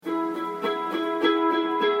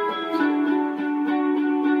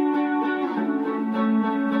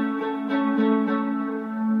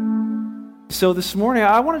So this morning,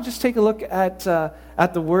 I want to just take a look at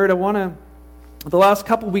the Word. The last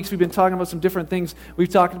couple of weeks, we've been talking about some different things. We've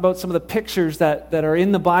talked about some of the pictures that are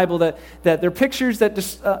in the Bible, that they're pictures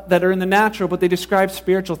that are in the natural, but they describe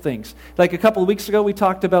spiritual things. Like a couple of weeks ago, we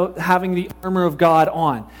talked about having the armor of God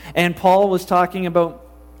on. And Paul was talking about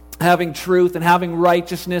having truth and having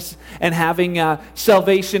righteousness and having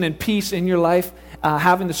salvation and peace in your life,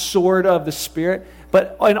 having the sword of the Spirit.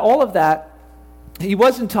 But in all of that, he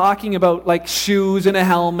wasn't talking about like shoes and a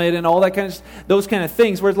helmet and all that those kind of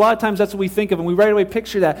things, whereas a lot of times that's what we think of and we right away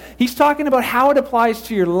picture that. He's talking about how it applies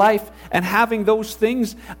to your life and having those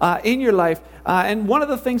things in your life. And one of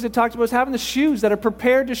the things it talks about is having the shoes that are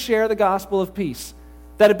prepared to share the gospel of peace,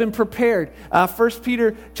 that have been prepared. 1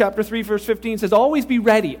 Peter chapter 3, verse 15 says, always be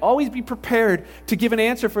ready, always be prepared to give an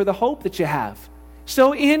answer for the hope that you have.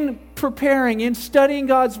 So in preparing, in studying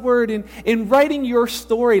God's Word, in writing your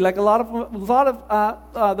story, like a lot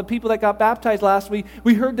of the people that got baptized last week,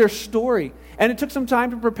 we heard their story. And it took some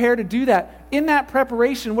time to prepare to do that. In that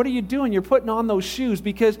preparation, what are you doing? You're putting on those shoes,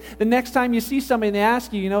 because the next time you see somebody and they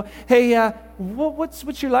ask you, hey,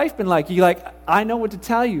 what's your life been like? You're like, I know what to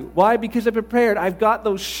tell you. Why? Because I'm prepared. I've got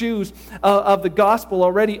those shoes of the gospel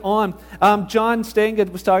already on. John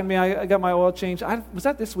Stangad was talking to me. I got my oil changed. Was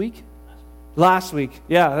that this week? Last week.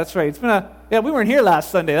 Yeah, that's right. It's been we weren't here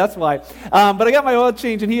last Sunday, that's why. But I got my oil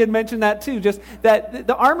change, and he had mentioned that too, just that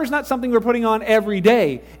the armor's not something we're putting on every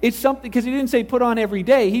day. It's something, because he didn't say put on every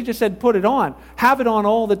day, he just said put it on. Have it on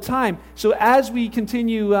all the time. So as we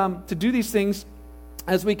continue to do these things,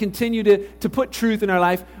 as we continue to put truth in our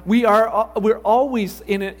life, we're always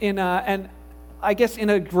in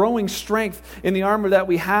a growing strength in the armor that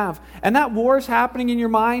we have. And that war is happening in your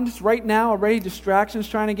mind right now already. Distractions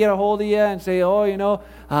trying to get a hold of you and say,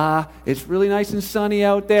 it's really nice and sunny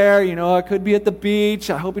out there. I could be at the beach.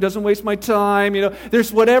 I hope he doesn't waste my time. There's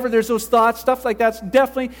those thoughts, stuff like that's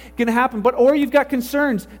definitely going to happen. Or you've got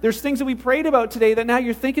concerns. There's things that we prayed about today that now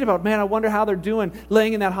you're thinking about, man, I wonder how they're doing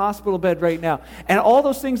laying in that hospital bed right now. And all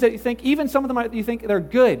those things that you think, even some of them you think they're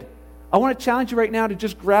good. I want to challenge you right now to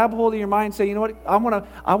just grab hold of your mind and say, you know what, I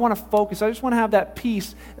want to focus. I just want to have that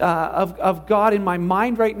peace of God in my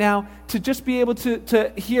mind right now to just be able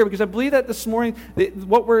to hear. Because I believe that this morning,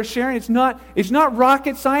 what we're sharing, it's not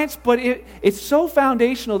rocket science, but it's so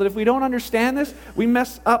foundational that if we don't understand this, we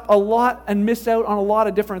mess up a lot and miss out on a lot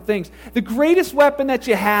of different things. The greatest weapon that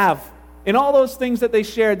you have in all those things that they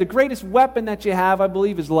shared, the greatest weapon that you have, I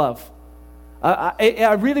believe, is love.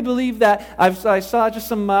 I really believe that. I saw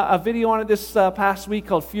just a video on it this past week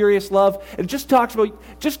called Furious Love. It just talks about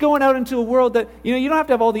just going out into a world that, you don't have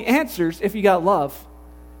to have all the answers if you got love.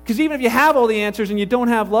 Because even if you have all the answers and you don't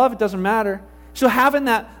have love, it doesn't matter. So having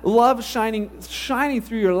that love shining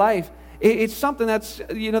through your life, it's something that's,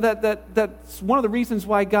 that's one of the reasons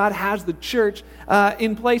why God has the church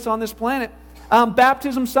in place on this planet.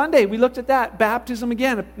 Baptism Sunday, we looked at that. Baptism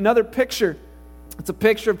again, another picture. It's a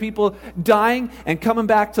picture of people dying and coming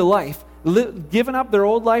back to life, giving up their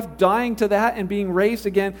old life, dying to that, and being raised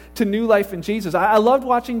again to new life in Jesus. I loved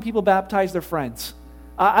watching people baptize their friends.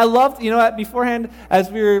 I loved, beforehand,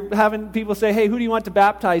 as we were having people say, hey, who do you want to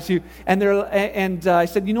baptize you? And I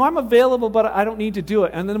said, I'm available, but I don't need to do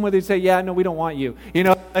it. And then when they say, yeah, no, we don't want you.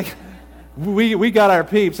 We got our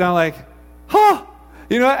peeps. And I'm like,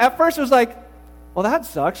 at first it was like, well, that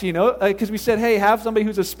sucks, because we said, hey, have somebody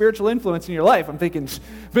who's a spiritual influence in your life. I'm thinking,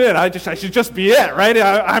 man, I should just be it, right?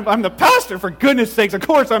 I'm the pastor, for goodness sakes. Of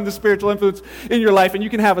course I'm the spiritual influence in your life, and you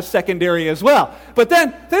can have a secondary as well. But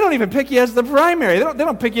then they don't even pick you as the primary. They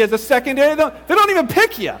don't pick you as the secondary. They don't even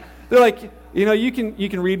pick you. They're like, you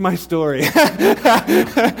can read my story.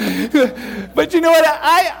 But you know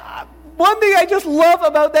what? One thing I just love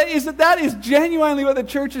about that is genuinely what the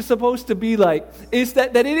church is supposed to be like, is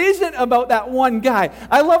that it isn't about that one guy.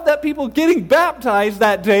 I love that people getting baptized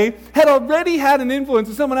that day had already had an influence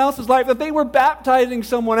in someone else's life, that they were baptizing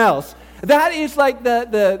someone else. That is like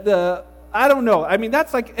the I don't know. I mean,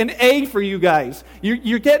 that's like an A for you guys.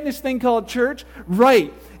 You're getting this thing called church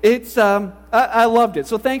right. It's I loved it.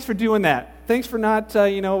 So thanks for doing that. Thanks for not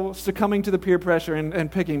succumbing to the peer pressure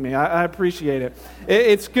and picking me. I appreciate it.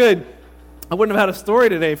 It's good. I wouldn't have had a story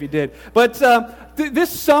today if you did. But this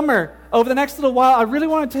summer, over the next little while, I really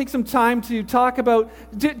want to take some time to talk about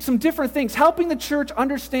some different things, helping the church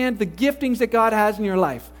understand the giftings that God has in your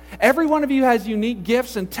life. Every one of you has unique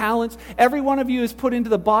gifts and talents. Every one of you is put into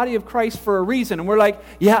the body of Christ for a reason. And we're like,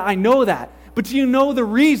 yeah, I know that. But do you know the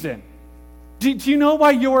reason? Do you know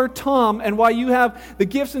why you're Tom and why you have the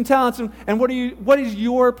gifts and talents? And what is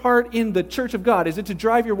your part in the church of God? Is it to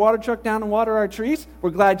drive your water truck down and water our trees?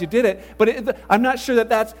 We're glad you did it. But I'm not sure that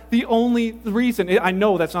that's the only reason. I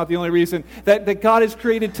know that's not the only reason that God has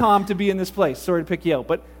created Tom to be in this place. Sorry to pick you out.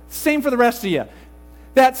 But same for the rest of you.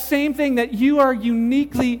 That same thing that you are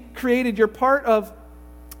uniquely created. You're part of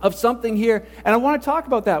something here. And I want to talk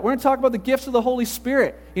about that. We're going to talk about the gifts of the Holy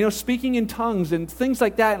Spirit, speaking in tongues and things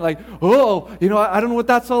like that. Like, I don't know what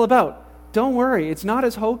that's all about. Don't worry. It's not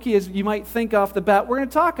as hokey as you might think off the bat. We're going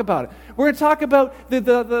to talk about it. We're going to talk about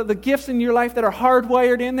the gifts in your life that are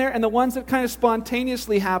hardwired in there and the ones that kind of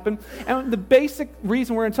spontaneously happen. And the basic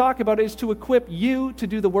reason we're going to talk about it is to equip you to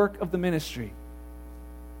do the work of the ministry.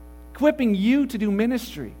 Equipping you to do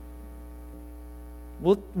ministry.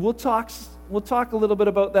 We'll talk a little bit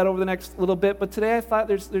about that over the next little bit, but today I thought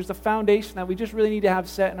there's a foundation that we just really need to have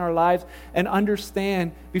set in our lives and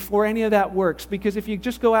understand before any of that works. Because if you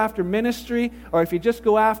just go after ministry, or if you just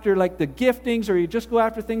go after like the giftings, or you just go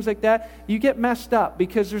after things like that, you get messed up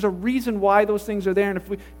because there's a reason why those things are there. And if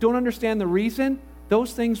we don't understand the reason,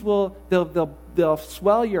 those things they'll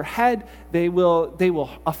swell your head. They will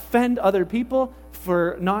offend other people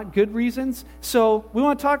for not good reasons. So we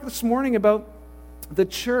want to talk this morning about the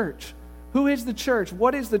church. Who is the church?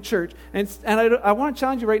 What is the church? And I want to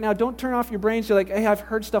challenge you right now, don't turn off your brains. You're like, hey, I've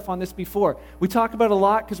heard stuff on this before. We talk about it a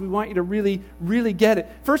lot because we want you to really, really get it.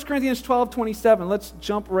 1 Corinthians 12:27. Let's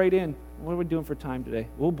jump right in. What are we doing for time today?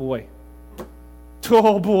 Oh, boy.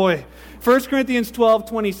 1 Corinthians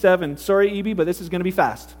 12:27. Sorry, EB, but this is going to be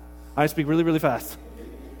fast. I speak really, really fast.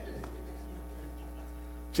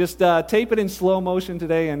 Just tape it in slow motion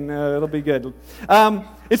today and it'll be good.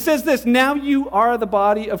 It says this, now you are the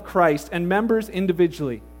body of Christ and members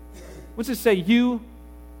individually. What's it say? You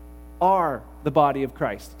are the body of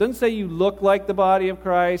Christ. It doesn't say you look like the body of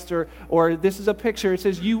Christ or this is a picture. It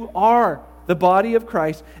says you are the body of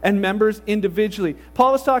Christ and members individually.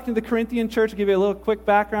 Paul was talking to the Corinthian church. I'll give you a little quick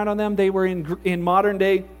background on them. They were in modern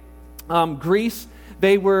day Greece.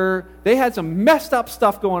 They had some messed up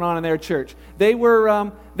stuff going on in their church. They were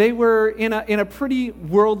in a pretty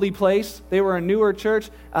worldly place. They were a newer church.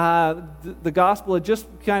 The gospel had just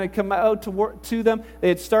kind of come out to them. They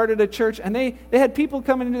had started a church, and they had people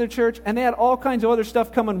coming into their church, and they had all kinds of other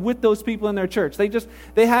stuff coming with those people in their church.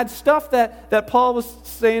 They had stuff that Paul was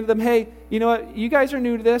saying to them, hey, you know what, you guys are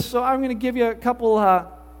new to this, so I'm going to give you a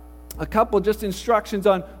couple just instructions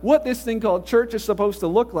on what this thing called church is supposed to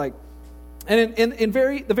look like. And in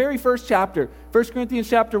the very first chapter, 1 Corinthians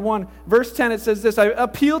chapter 1, verse 10, it says this, I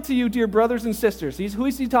appeal to you, dear brothers and sisters. Who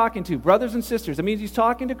is he talking to? Brothers and sisters. It means he's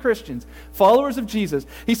talking to Christians, followers of Jesus.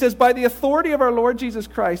 He says, by the authority of our Lord Jesus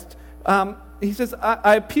Christ, he says,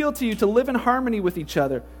 I appeal to you to live in harmony with each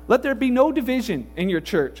other. Let there be no division in your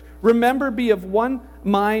church. Remember, be of one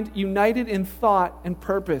mind, united in thought and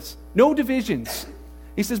purpose. No divisions.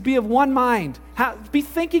 He says, be of one mind. Be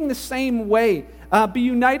thinking the same way. Be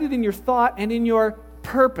united in your thought and in your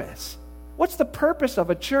purpose. What's the purpose of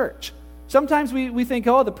a church? Sometimes we think,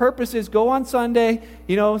 the purpose is go on Sunday,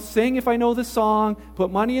 sing if I know the song,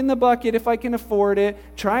 put money in the bucket if I can afford it,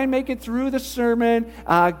 try and make it through the sermon,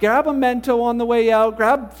 grab a Mento on the way out,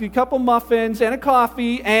 grab a couple muffins and a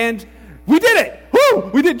coffee, and we did it!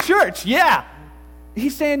 Woo! We did church, yeah!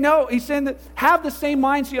 He's saying no. He's saying that have the same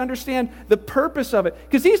mind so you understand the purpose of it.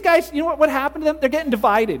 Because these guys, you know what happened to them? They're getting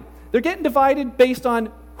divided. They're getting divided based on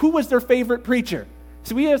who was their favorite preacher.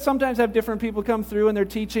 So we sometimes have different people come through and they're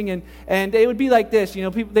teaching, and they would be like this.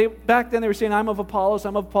 Back then they were saying, I'm of Apollos,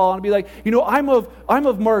 I'm of Paul. And I'd be like, I'm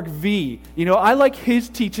of Mark V. I like his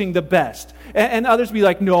teaching the best. And others would be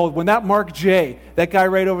like, no, when that Mark J., that guy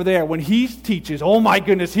right over there, when he teaches, oh my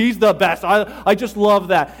goodness, he's the best. I just love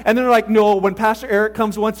that. And then they're like, no, when Pastor Eric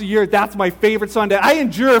comes once a year, that's my favorite Sunday. I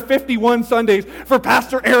endure 51 Sundays for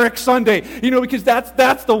Pastor Eric Sunday, because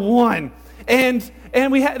that's the one. And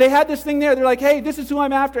they had this thing there. They're like, hey, this is who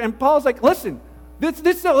I'm after. And Paul's like, listen,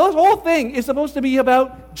 this whole thing is supposed to be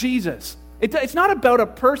about Jesus. It's not about a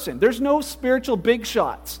person. There's no spiritual big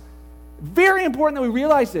shots. Very important that we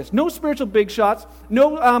realize this. No spiritual big shots.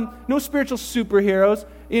 No spiritual superheroes.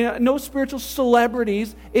 No spiritual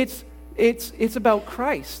celebrities. It's about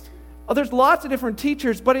Christ. There's lots of different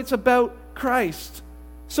teachers, but it's about Christ.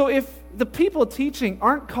 So if the people teaching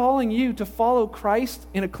aren't calling you to follow Christ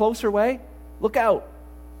in a closer way, look out.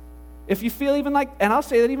 If you feel even like, and I'll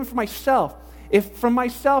say that even for myself, if from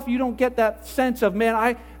myself you don't get that sense of, man,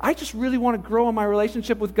 I just really want to grow in my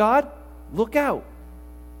relationship with God, look out.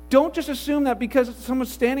 Don't just assume that because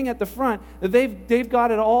someone's standing at the front that they've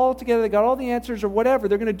got it all together, they got all the answers or whatever,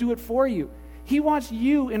 they're going to do it for you. He wants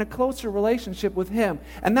you in a closer relationship with him.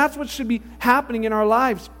 And that's what should be happening in our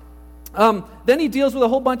lives. Then he deals with a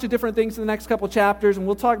whole bunch of different things in the next couple chapters, and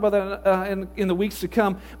we'll talk about that in the weeks to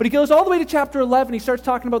come. But he goes all the way to chapter 11. He starts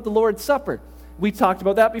talking about the Lord's Supper. We talked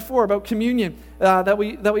about that before, about communion that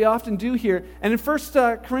we often do here. And in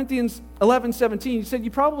 1 Corinthians 11:17, he said you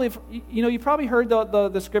probably heard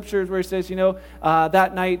the scriptures where he says,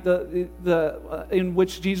 that night in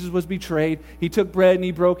which Jesus was betrayed, he took bread and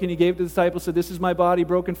he broke and he gave it to the disciples, said, "This is my body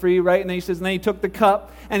broken for you," right? And then he says, and then he took the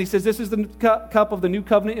cup and he says, "This is the cup of the new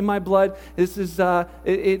covenant in my blood. This is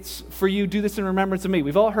it's for you. Do this in remembrance of me."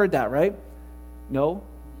 We've all heard that, right? No?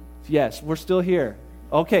 Yes, we're still here.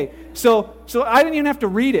 Okay, so I didn't even have to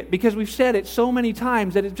read it because we've said it so many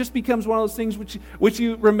times that it just becomes one of those things which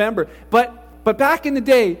you remember. But back in the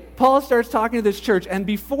day, Paul starts talking to this church, and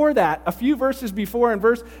before that, a few verses before, in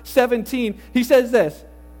verse 17, he says this.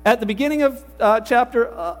 At the beginning of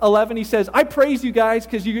chapter 11, he says, "I praise you guys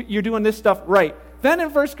because you're doing this stuff right." Then in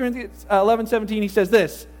 1 Corinthians 11:17, he says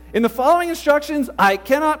this, "In the following instructions, I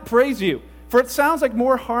cannot praise you, for it sounds like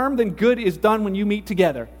more harm than good is done when you meet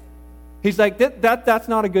together." He's like, that's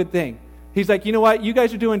not a good thing. He's like, you know what? You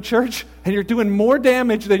guys are doing church, and you're doing more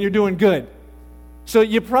damage than you're doing good. So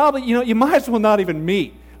you probably, you might as well not even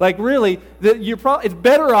meet. Like really, it's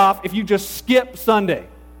better off if you just skip Sunday.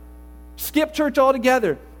 Skip church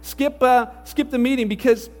altogether. Skip the meeting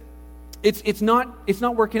because it's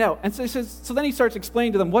not working out. And so he says, so then he starts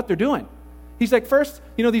explaining to them what they're doing. He's like, first,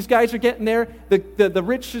 these guys are getting there. The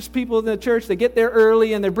richest people in the church, they get there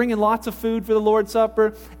early, and they're bringing lots of food for the Lord's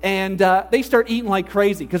Supper, and they start eating like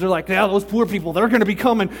crazy, because they're like, yeah, those poor people, they're going to be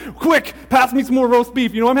coming. Quick, pass me some more roast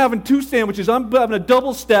beef. I'm having 2 sandwiches. I'm having a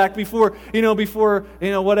double stack before Joe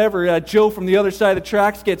from the other side of the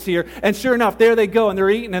tracks gets here. And sure enough, there they go, and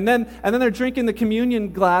they're eating, and then they're drinking the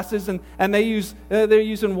communion glasses, and they're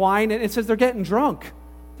using wine, and it says they're getting drunk.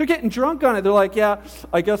 They're getting drunk on it. They're like, yeah,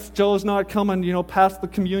 I guess Joe's not coming, past the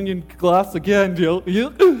communion glass again, Joe.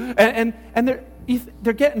 And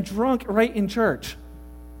they're getting drunk right in church.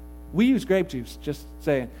 We use grape juice, just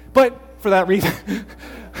saying. But for that reason.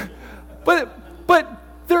 but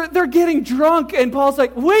they're getting drunk, and Paul's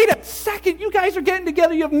like, wait a second, you guys are getting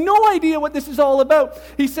together. You have no idea what this is all about.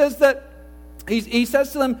 He says that, he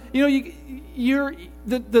says to them,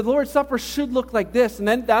 the Lord's Supper should look like this. And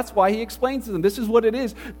then that's why he explains to them, this is what it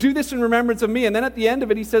is. Do this in remembrance of me. And then at the end of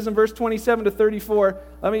it, he says in verse 27 to 34,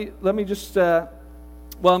 let me just, in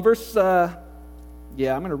verse, I'm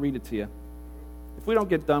going to read it to you. If we don't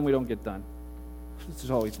get done, we don't get done. This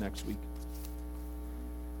is always next week.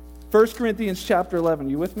 1 Corinthians chapter 11.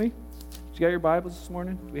 You with me? Did you got your Bibles this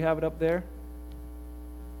morning? Do we have it up there?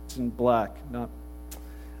 It's in black. No.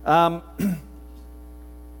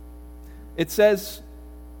 It says,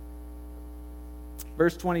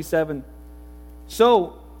 verse 27,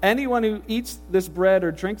 "So anyone who eats this bread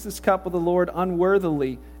or drinks this cup of the Lord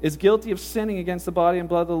unworthily is guilty of sinning against the body and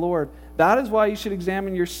blood of the Lord. That is why you should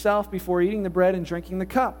examine yourself before eating the bread and drinking the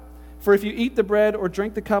cup. For if you eat the bread or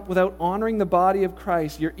drink the cup without honoring the body of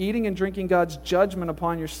Christ, you're eating and drinking God's judgment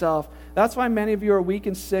upon yourself. That's why many of you are weak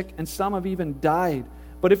and sick, and some have even died.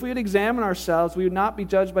 But if we would examine ourselves, we would not be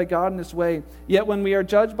judged by God in this way. Yet when we are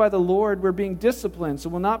judged by the Lord, we're being disciplined, so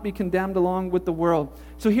we'll not be condemned along with the world."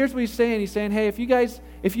 So here's what he's saying. He's saying, hey,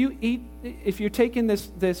 if you're taking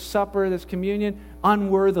this supper, this communion,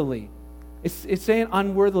 unworthily. It's saying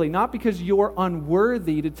unworthily, not because you're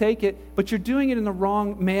unworthy to take it, but you're doing it in the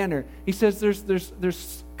wrong manner. He says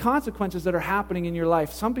there's consequences that are happening in your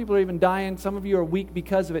life. Some people are even dying. Some of you are weak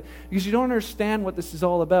because of it, because you don't understand what this is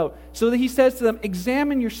all about. So he says to them,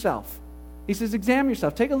 examine yourself. He says, examine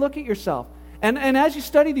yourself. Take a look at yourself. And as you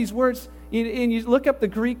study these words, and you look up the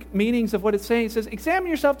Greek meanings of what it's saying, it says, examine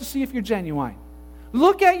yourself to see if you're genuine.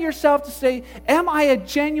 Look at yourself to say, am I a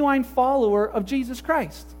genuine follower of Jesus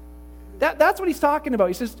Christ? That's what he's talking about.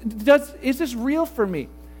 He says, is this real for me?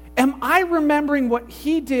 Am I remembering what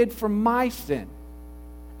he did for my sin?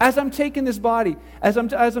 As I'm taking this body, as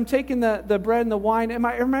I'm taking the bread and the wine, am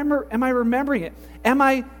I remembering it? Am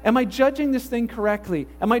I judging this thing correctly?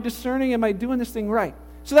 Am I discerning? Am I doing this thing right?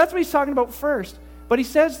 So that's what he's talking about first. But he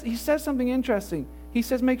says something interesting. He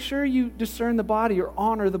says, make sure you discern the body or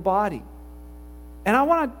honor the body. And I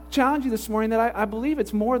want to challenge you this morning that I believe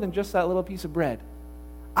it's more than just that little piece of bread.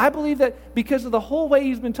 I believe that because of the whole way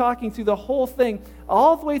he's been talking through the whole thing,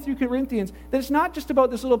 all the way through Corinthians, that it's not just about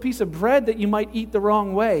this little piece of bread that you might eat the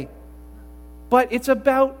wrong way, but it's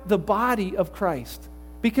about the body of Christ.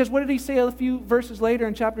 Because what did he say a few verses later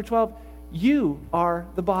in chapter 12? You are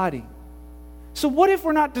the body. So what if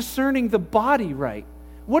we're not discerning the body right?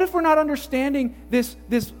 What if we're not understanding this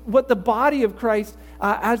what the body of Christ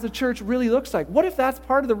as the church really looks like? What if that's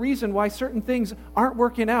part of the reason why certain things aren't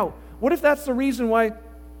working out? What if that's the reason why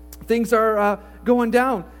things are going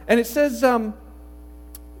down? And it says, the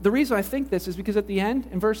reason I think this is because at the end,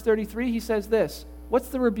 in verse 33, he says this. What's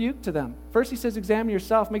the rebuke to them? First, he says, examine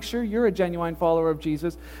yourself. Make sure you're a genuine follower of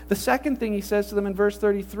Jesus. The second thing he says to them in verse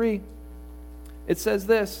 33, it says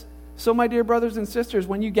this. So, my dear brothers and sisters,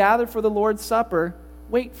 when you gather for the Lord's Supper,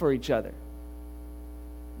 wait for each other.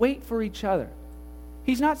 Wait for each other.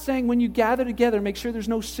 He's not saying when you gather together, make sure there's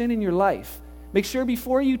no sin in your life. Make sure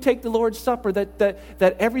before you take the Lord's Supper that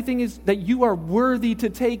everything is, that you are worthy to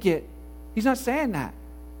take it. He's not saying that.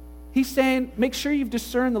 He's saying, make sure you've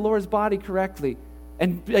discerned the Lord's body correctly.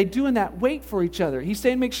 And by doing that, wait for each other. He's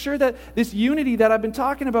saying, make sure that this unity that I've been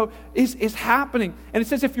talking about is happening. And it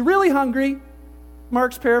says, if you're really hungry,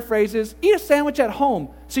 Mark's paraphrases, eat a sandwich at home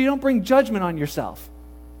so you don't bring judgment on yourself.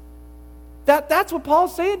 That's what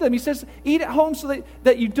Paul's saying to them. He says, eat at home so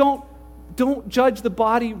that you don't judge the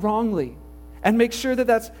body wrongly. And make sure that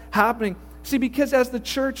that's happening. See, because as the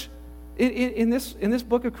church, in this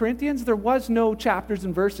book of Corinthians, there was no chapters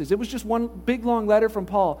and verses. It was just one big, long letter from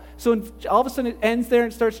Paul. So all of a sudden it ends there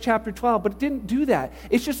and starts chapter 12. But it didn't do that.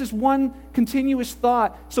 It's just this one continuous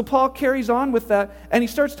thought. So Paul carries on with that, and he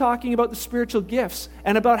starts talking about the spiritual gifts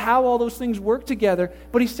and about how all those things work together.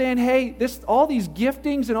 But he's saying, hey, all these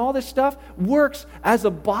giftings and all this stuff works as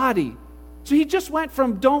a body. So he just went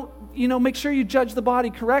from make sure you judge the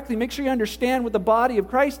body correctly. Make sure you understand what the body of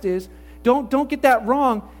Christ is. Don't get that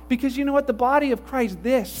wrong, because you know what? The body of Christ,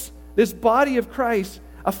 this body of Christ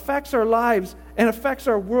affects our lives and affects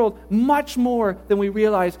our world much more than we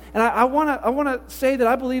realize. And I want to say that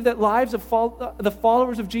I believe that lives of the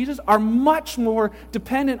followers of Jesus are much more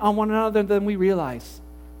dependent on one another than we realize.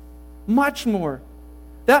 Much more.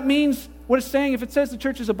 That means, what it's saying, if it says the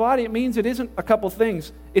church is a body, it means it isn't a couple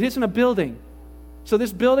things. It isn't a building. So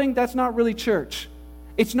this building, that's not really church.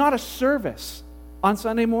 It's not a service on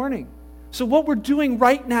Sunday morning. So what we're doing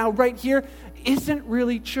right now, right here, isn't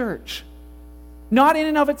really church. Not in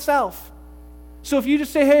and of itself. So if you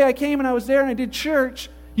just say, hey, I came and I was there and I did church,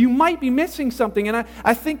 you might be missing something. And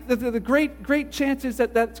I think that the great chances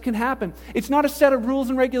that can happen. It's not a set of rules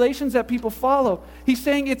and regulations that people follow. He's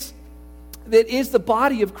saying it is the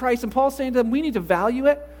body of Christ. And Paul's saying to them, we need to value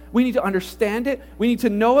it. We need to understand it. We need to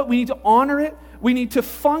know it. We need to honor it. We need to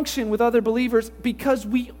function with other believers because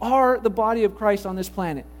we are the body of Christ on this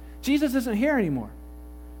planet. Jesus isn't here anymore.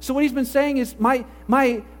 So what he's been saying is my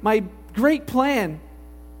great plan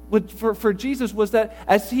for Jesus was that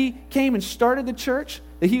as he came and started the church,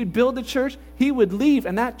 that he would build the church, he would leave,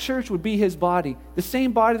 and that church would be his body. The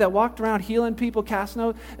same body that walked around healing people,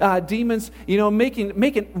 casting out demons,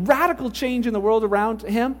 making radical change in the world around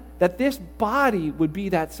him, that this body would be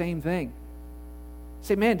that same thing.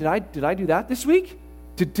 Say, man, did I do that this week?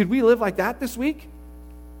 Did we live like that this week?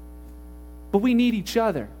 But we need each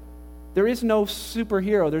other. There is no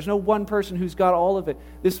superhero. There's no one person who's got all of it.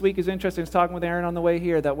 This week is interesting. I was talking with Aaron on the way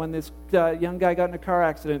here that when this young guy got in a car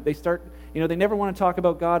accident, they never want to talk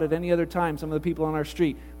about God at any other time, some of the people on our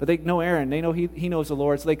street. But they know Aaron. They know he knows the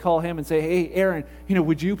Lord. So they call him and say, hey, Aaron,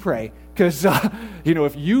 would you pray? Because,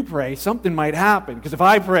 if you pray, something might happen. Because if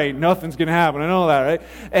I pray, nothing's going to happen. I know that, right?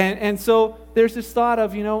 And so there's this thought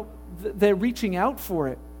of, they're reaching out for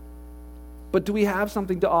it. But do we have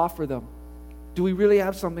something to offer them? Do we really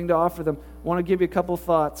have something to offer them? I want to give you a couple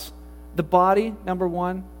thoughts. The body, number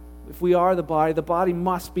one, if we are the body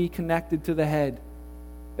must be connected to the head.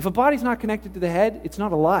 If a body's not connected to the head, it's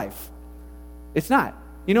not alive. It's not.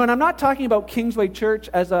 And I'm not talking about Kingsway Church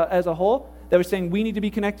as a whole, that we're saying we need to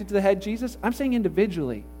be connected to the head, Jesus. I'm saying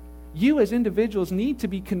individually. You as individuals need to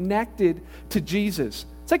be connected to Jesus.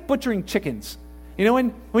 It's like butchering chickens.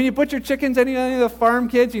 When you butcher chickens, any of the farm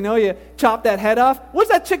kids, you chop that head off. What does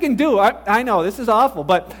that chicken do? I know, this is awful,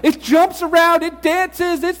 but it jumps around, it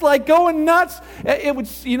dances, it's like going nuts.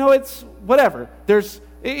 It's whatever.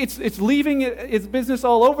 It's leaving its business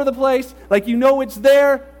all over the place. Like, it's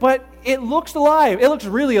there, but it looks alive. It looks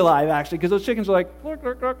really alive, actually, because those chickens are like, cluck,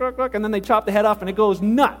 cluck, cluck, cluck, cluck, and then they chop the head off and it goes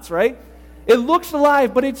nuts, right? It looks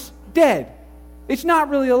alive, but it's dead. It's not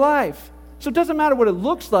really alive. So it doesn't matter what it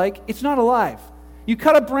looks like, it's not alive. You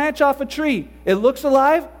cut a branch off a tree. It looks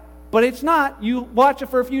alive, but it's not. You watch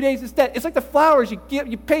it for a few days, it's dead. It's like the flowers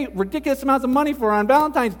you pay ridiculous amounts of money for on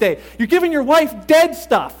Valentine's Day. You're giving your wife dead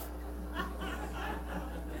stuff.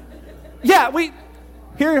 Yeah,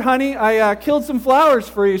 here, honey, I killed some flowers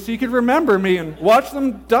for you so you could remember me and watch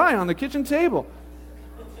them die on the kitchen table.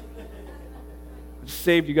 I just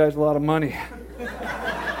saved you guys a lot of money.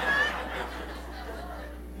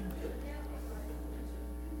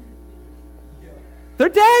 they're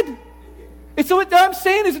dead. And so what I'm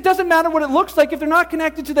saying is it doesn't matter what it looks like. If they're not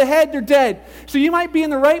connected to the head, they're dead. So you might be in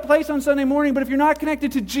the right place on Sunday morning, but if you're not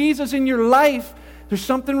connected to Jesus in your life, there's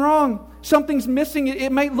something wrong. Something's missing.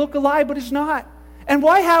 It might look alive, but it's not. And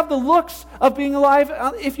why have the looks of being alive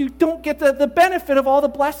if you don't get the benefit of all the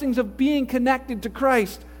blessings of being connected to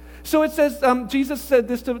Christ? So it says, Jesus said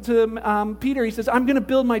this to Peter. He says, I'm going to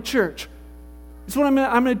build my church. It's what I'm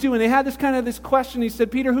going to do. And they had this question. He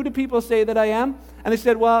said, Peter, who do people say that I am? And they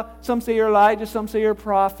said, well, some say you're Elijah, some say you're a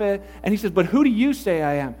prophet. And he says, but who do you say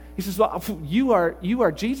I am? He says, well, you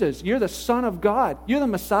are Jesus. You're the Son of God. You're the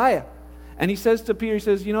Messiah. And he says to Peter, he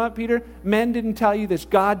says, you know what, Peter? Men didn't tell you this.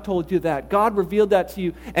 God told you that. God revealed that to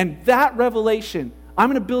you. And that revelation, I'm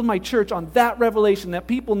going to build my church on that revelation, that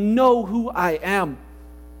people know who I am.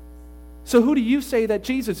 So who do you say that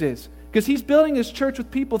Jesus is? Because he's building his church with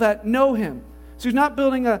people that know him. So he's not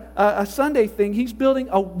building a Sunday thing. He's building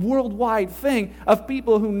a worldwide thing of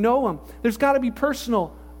people who know him. There's got to be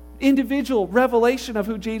personal, individual revelation of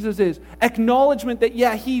who Jesus is. Acknowledgement that,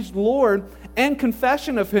 yeah, he's Lord, and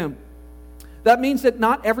confession of him. That means that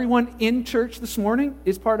not everyone in church this morning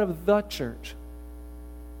is part of the church.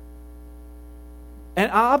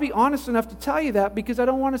 And I'll be honest enough to tell you that because I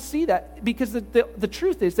don't want to see that. Because the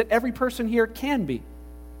truth is that every person here can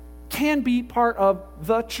be part of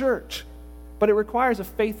the church. But it requires a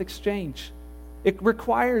faith exchange. It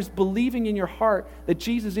requires believing in your heart that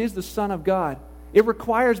Jesus is the Son of God. It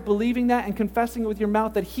requires believing that and confessing it with your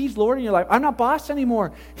mouth that he's Lord in your life. I'm not boss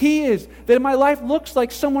anymore. He is. That my life looks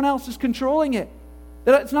like someone else is controlling it.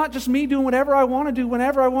 That it's not just me doing whatever I want to do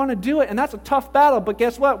whenever I want to do it. And that's a tough battle. But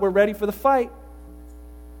guess what? We're ready for the fight.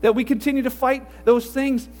 That we continue to fight those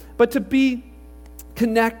things. But to be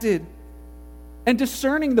connected and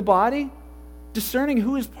discerning the body, discerning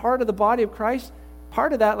who is part of the body of Christ,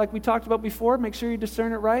 part of that, like we talked about before, make sure you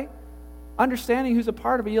discern it right. Understanding who's a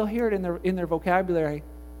part of it, you'll hear it in their vocabulary.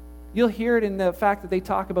 You'll hear it in the fact that they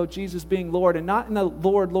talk about Jesus being Lord, and not in the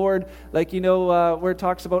Lord, Lord, like, where it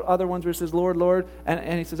talks about other ones where it says Lord, Lord,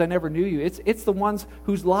 and he says, I never knew you. It's the ones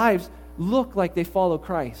whose lives look like they follow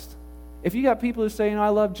Christ. If you got people who say, I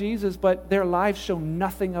love Jesus, but their lives show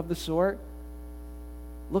nothing of the sort,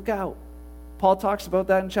 look out. Paul talks about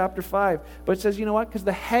that in chapter 5. But it says, you know what? Because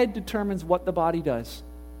the head determines what the body does.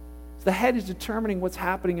 So the head is determining what's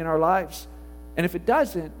happening in our lives. And if it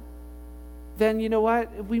doesn't, then you know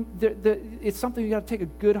what? It's something you got to take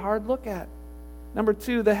a good hard look at. Number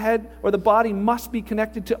 2, the head or the body must be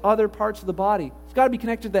connected to other parts of the body. It's got to be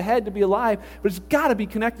connected to the head to be alive, but it's got to be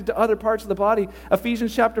connected to other parts of the body.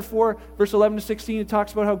 Ephesians chapter 4, verse 11 to 16, it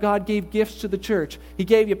talks about how God gave gifts to the church. He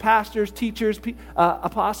gave you pastors, teachers,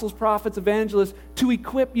 apostles, prophets, evangelists to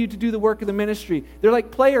equip you to do the work of the ministry. They're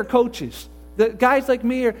like player coaches. The guys like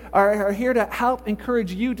me are here to help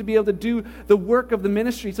encourage you to be able to do the work of the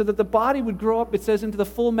ministry so that the body would grow up, it says, into the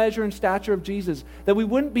full measure and stature of Jesus. That we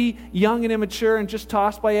wouldn't be young and immature and just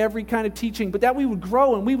tossed by every kind of teaching, but that we would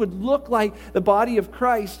grow and we would look like the body of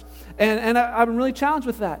Christ. And I'm really challenged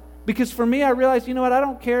with that. Because for me, I realized, I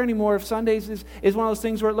don't care anymore if Sundays is one of those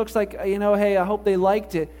things where it looks like, hey, I hope they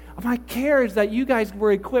liked it. My care is that you guys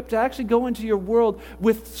were equipped to actually go into your world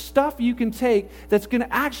with stuff you can take that's going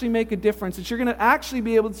to actually make a difference, that you're going to actually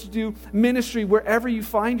be able to do ministry wherever you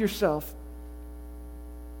find yourself.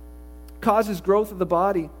 Causes growth of the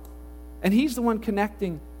body. And he's the one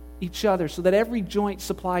connecting each other so that every joint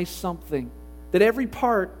supplies something, that every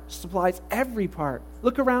part supplies every part.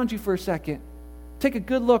 Look around you for a second. Take a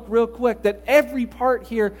good look real quick, that every part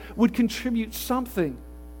here would contribute something.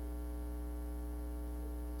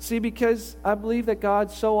 See, because I believe that God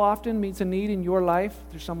so often meets a need in your life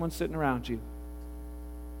through someone sitting around you.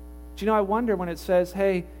 Do I wonder when it says,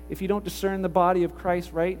 hey, if you don't discern the body of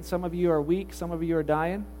Christ right, and some of you are weak, some of you are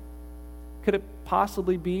dying, could it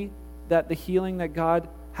possibly be that the healing that God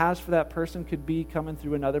has for that person could be coming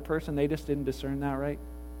through another person? They just didn't discern that right.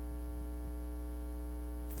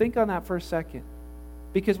 Think on that for a second.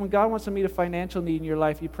 Because when God wants to meet a financial need in your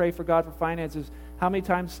life, you pray for God for finances. How many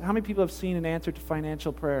people have seen an answer to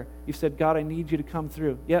financial prayer? You've said, God, I need you to come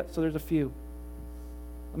through. Yeah, so there's a few.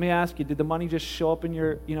 Let me ask you, did the money just show up in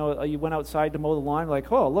your, you went outside to mow the lawn,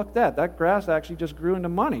 like, oh, look that grass actually just grew into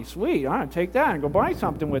money. Sweet, I'm going to take that and go buy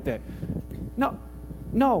something with it.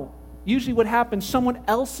 No. Usually what happens, someone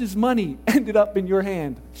else's money ended up in your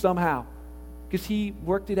hand somehow. Because he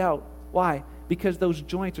worked it out. Why? Because those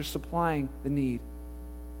joints are supplying the need.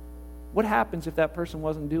 What happens if that person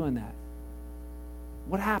wasn't doing that?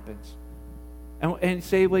 What happens? and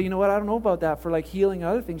say, well, you know what, I don't know about that for like healing and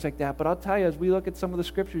other things like that. But I'll tell you, as we look at some of the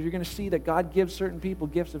scriptures, you're going to see that God gives certain people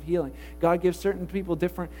gifts of healing. God gives certain people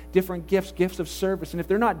different gifts of service. And if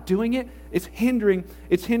they're not doing it, it's hindering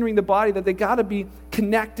the body, that they got to be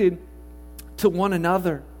connected to one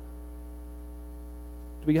another.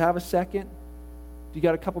 Do we have a second? Do you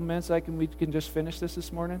got a couple minutes we can just finish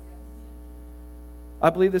this morning? I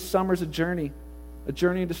believe this summer's a journey of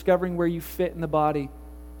discovering where you fit in the body.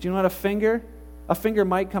 Do you know what a finger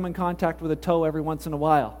might come in contact with a toe every once in a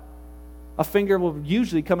while. A finger will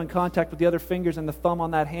usually come in contact with the other fingers and the thumb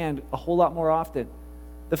on that hand a whole lot more often.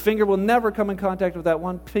 The finger will never come in contact with that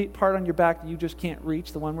one part on your back that you just can't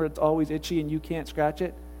reach, the one where it's always itchy and you can't scratch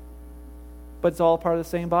it. But it's all part of the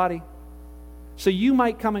same body. So you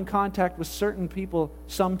might come in contact with certain people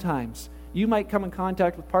sometimes. You might come in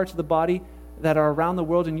contact with parts of the body that are around the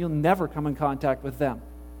world and you'll never come in contact with them.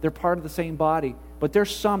 They're part of the same body. But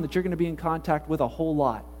there's some that you're going to be in contact with a whole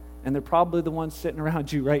lot. And they're probably the ones sitting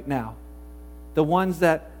around you right now. The ones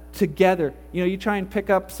that together, you try and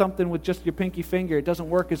pick up something with just your pinky finger. It doesn't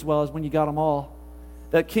work as well as when you got them all.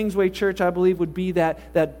 That Kingsway Church, I believe, would be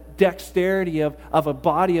that dexterity of a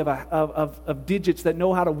body of digits that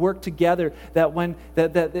know how to work together. That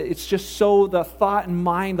it's just so the thought and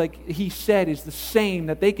mind, like he said, is the same.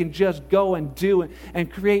 That they can just go and do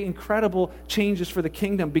and create incredible changes for the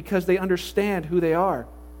kingdom because they understand who they are.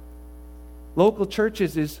 Local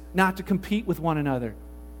churches is not to compete with one another.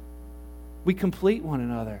 We complete one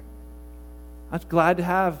another. I'm glad to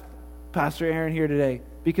have Pastor Aaron here today,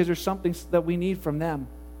 because there's something that we need from them.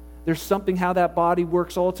 There's something how that body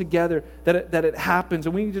works all together, that it happens,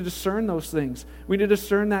 and we need to discern those things. We need to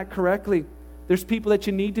discern that correctly. There's people that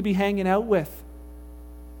you need to be hanging out with,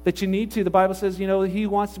 that you need to. The Bible says, he who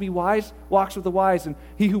wants to be wise walks with the wise, and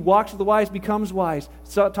he who walks with the wise becomes wise.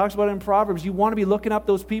 So it talks about it in Proverbs. You want to be looking up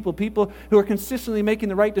those people who are consistently making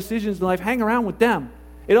the right decisions in life. Hang around with them.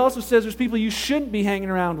 It also says there's people you shouldn't be hanging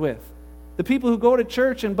around with. The people who go to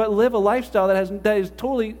church but live a lifestyle that is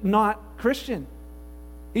totally not Christian.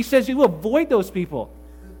 He says you avoid those people.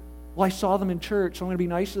 Well, I saw them in church, so I'm going to be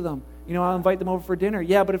nice to them. I'll invite them over for dinner.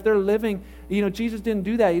 Yeah, but if they're living, Jesus didn't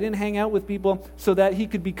do that. He didn't hang out with people so that he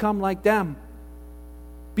could become like them.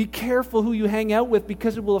 Be careful who you hang out with,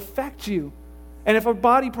 because it will affect you. And if our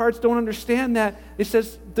body parts don't understand that, it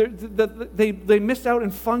says they miss out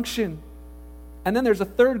in function. And then there's a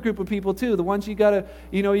third group of people too, the ones you gotta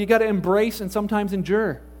embrace and sometimes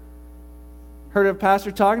endure. Heard a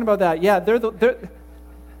pastor talking about that? Yeah, they're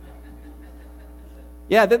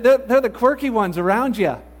the quirky ones around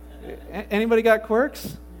you. Anybody got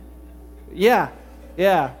quirks? Yeah.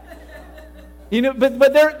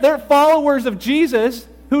 But they're followers of Jesus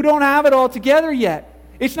who don't have it all together yet.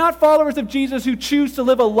 It's not followers of Jesus who choose to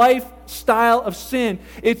live a lifestyle of sin.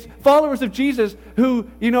 It's followers of Jesus who,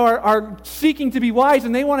 are seeking to be wise,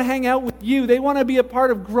 and they want to hang out with you. They want to be a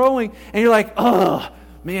part of growing. And you're like, oh,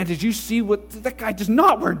 man, did you see that guy does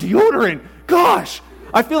not wear deodorant? Gosh,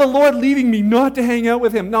 I feel the Lord leading me not to hang out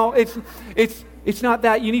with him. No, it's not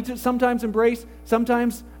that. You need to sometimes embrace,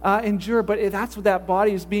 sometimes endure. But that's what that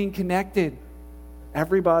body is, being connected.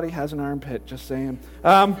 Everybody has an armpit, just saying.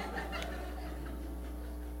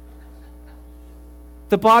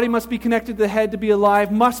 The body must be connected to the head to be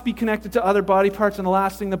alive, must be connected to other body parts. And the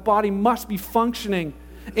last thing, the body must be functioning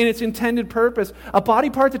in its intended purpose. A body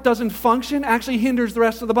part that doesn't function actually hinders the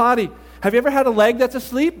rest of the body. Have you ever had a leg that's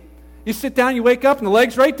asleep? You sit down, you wake up, and the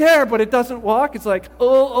leg's right there, but it doesn't walk. It's like,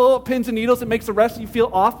 pins and needles. It makes the rest of you feel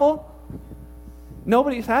awful.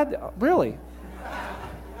 Nobody's had that. Really?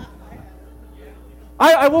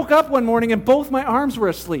 I woke up one morning and both my arms were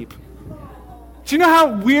asleep. Do you know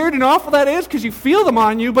how weird and awful that is? Because you feel them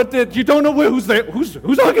on you, but you don't know who's there. Who's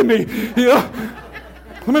hugging me?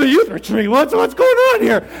 I'm in a youth retreat. What's going on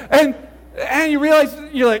here? And you realize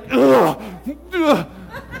you're like, ugh.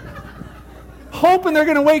 Hoping they're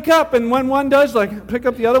going to wake up, and when one does, like, pick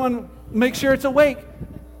up the other one, make sure it's awake.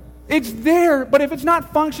 It's there, but if it's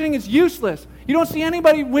not functioning, it's useless. You don't see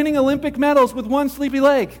anybody winning Olympic medals with one sleepy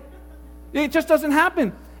leg. It just doesn't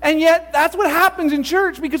happen. And yet, that's what happens in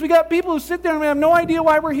church, because we got people who sit there and we have no idea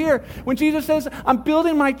why we're here. When Jesus says, I'm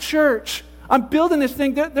building my church, I'm building this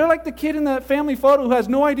thing, they're like the kid in the family photo who has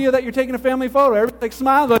no idea that you're taking a family photo. Everybody's like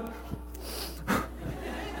smiles, like,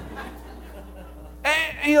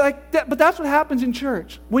 and you're like, but that's what happens in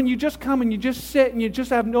church. When you just come and you just sit and you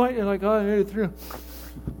just have no idea, you're like, oh, I made it through.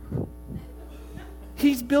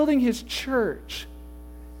 He's building his church.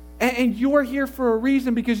 And you're here for a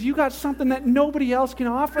reason, because you got something that nobody else can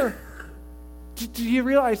offer. Do you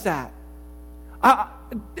realize that?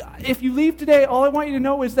 if you leave today, all I want you to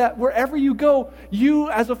know is that wherever you go, you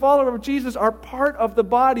as a follower of Jesus are part of the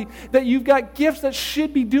body, that you've got gifts that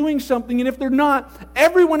should be doing something, and if they're not,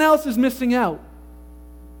 everyone else is missing out.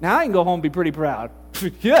 Now I can go home and be pretty proud.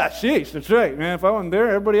 Yeah, sheesh, that's right, man. If I wasn't there,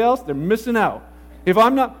 everybody else, they're missing out. If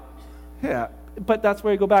I'm not, yeah. But that's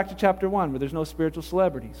where I go back to chapter 1, where there's no spiritual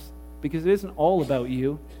celebrities. Because it isn't all about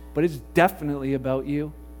you, but it's definitely about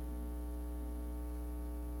you.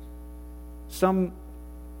 Some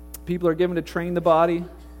people are given to train the body.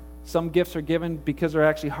 Some gifts are given because they're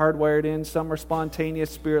actually hardwired in. Some are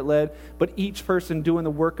spontaneous, Spirit-led. But each person doing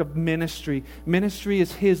the work of ministry. Ministry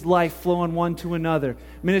is his life flowing one to another.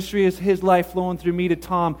 Ministry is his life flowing through me to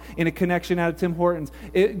Tom in a connection out of Tim Hortons.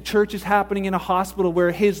 Church is happening in a hospital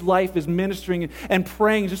where his life is ministering and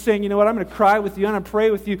praying, just saying, you know what, I'm going to cry with you, I'm going to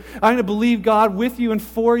pray with you, I'm going to believe God with you and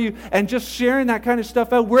for you, and just sharing that kind of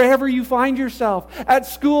stuff out wherever you find yourself. At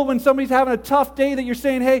school, when somebody's having a tough day that you're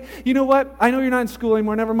saying, hey, you know what, I know you're not in school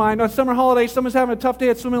anymore, never mind. On summer holidays, someone's having a tough day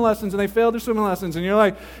at swimming lessons and they failed their swimming lessons, and you're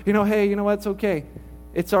like, you know, hey, you know what, it's okay.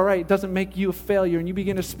 It's all right. It doesn't make you a failure, and you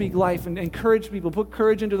begin to speak life and encourage people, put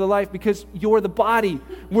courage into the life because you're the body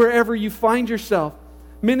wherever you find yourself.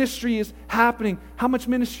 Ministry is happening. How much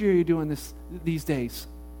ministry are you doing these days?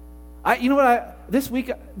 This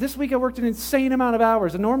week I worked an insane amount of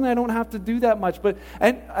hours, and normally I don't have to do that much, but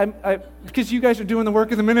because you guys are doing the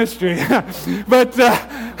work of the ministry. But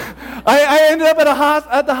I ended up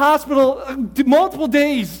at the hospital multiple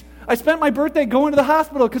days. I spent my birthday going to the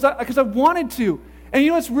hospital because I wanted to. And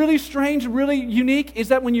you know what's really strange, really unique, is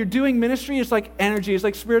that when you're doing ministry, it's like energy, it's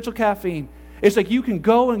like spiritual caffeine. It's like you can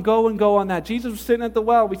go and go and go on that. Jesus was sitting at the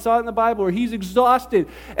well. We saw it in the Bible where he's exhausted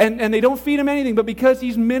and they don't feed him anything, but because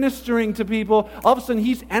he's ministering to people, all of a sudden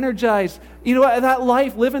he's energized. You know what? That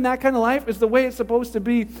life, living that kind of life is the way it's supposed to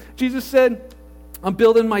be. Jesus said, I'm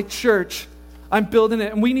building my church. I'm building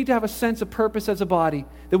it. And we need to have a sense of purpose as a body.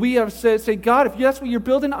 That we have to say, God, if that's what you're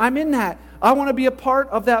building, I'm in that. I want to be a part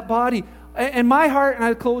of that body. And my heart, and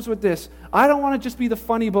I close with this, I don't want to just be the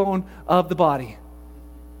funny bone of the body.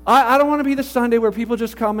 I don't want to be the Sunday where people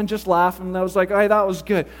just come and just laugh and I was like, hey, that was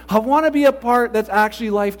good. I want to be a part that's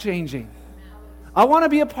actually life-changing. I want to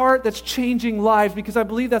be a part that's changing lives because I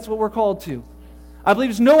believe that's what we're called to. I believe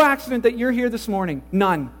there's no accident that you're here this morning.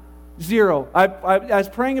 None. Zero. I was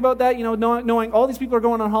praying about that, knowing all these people are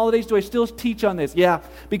going on holidays. Do I still teach on this? Yeah,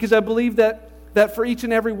 because I believe that for each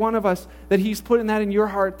and every one of us, that he's putting that in your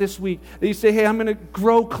heart this week. That you say, hey, I'm going to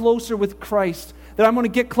grow closer with Christ. That I'm going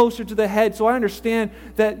to get closer to the head. So I understand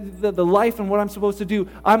that the life and what I'm supposed to do.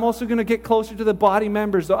 I'm also going to get closer to the body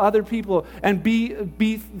members, the other people, and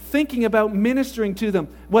be thinking about ministering to them,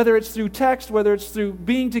 whether it's through text, whether it's through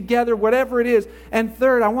being together, whatever it is. And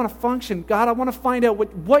third, I want to function. God, I want to find out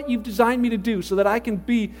what you've designed me to do so that I can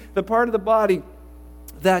be the part of the body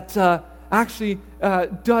that actually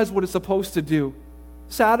does what it's supposed to do.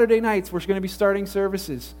 Saturday nights, we're going to be starting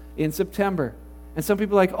services in September. And some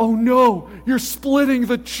people are like, oh no, you're splitting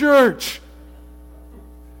the church.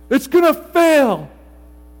 It's going to fail.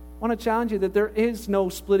 I want to challenge you that there is no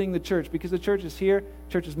splitting the church because the church is here.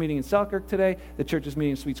 The church is meeting in Selkirk today. The church is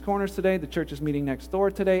meeting in Sweets Corners today. The church is meeting next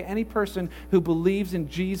door today. Any person who believes in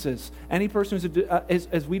Jesus, any person who's,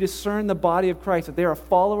 as we discern the body of Christ, that they are a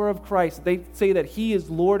follower of Christ, that they say that he is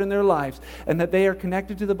Lord in their lives and that they are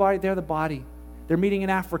connected to the body, they're the body. They're meeting in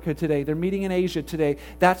Africa today. They're meeting in Asia today.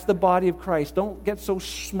 That's the body of Christ. Don't get so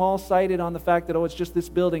small-sighted on the fact that, it's just this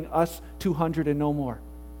building, us 200 and no more.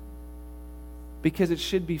 Because it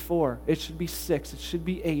should be 4. It should be 6. It should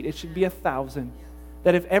be 8. It should be 1,000.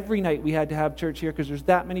 That if every night we had to have church here because there's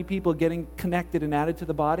that many people getting connected and added to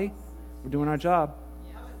the body, we're doing our job.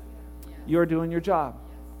 You're doing your job.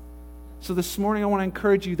 So this morning I want to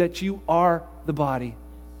encourage you that you are the body.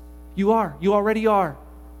 You are. You already are.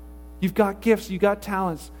 You've got gifts, you've got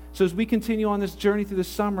talents. So as we continue on this journey through the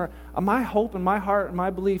summer, my hope and my heart and my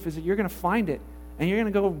belief is that you're going to find it. And you're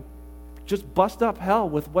going to go just bust up hell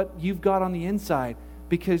with what you've got on the inside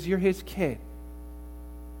because you're his kid.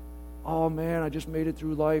 Oh man, I just made it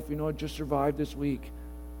through life. I just survived this week.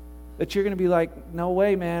 That you're going to be like, no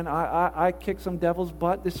way, man. I kicked some devil's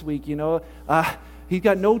butt this week, He's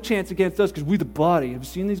got no chance against us because we're the body. Have you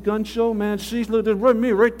seen these gun show, man? She's looking at me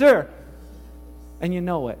right there. And you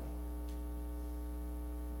know it.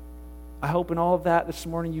 I hope in all of that this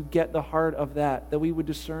morning you get the heart of that we would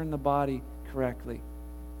discern the body correctly.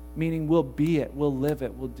 Meaning we'll be it, we'll live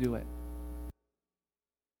it, we'll do it.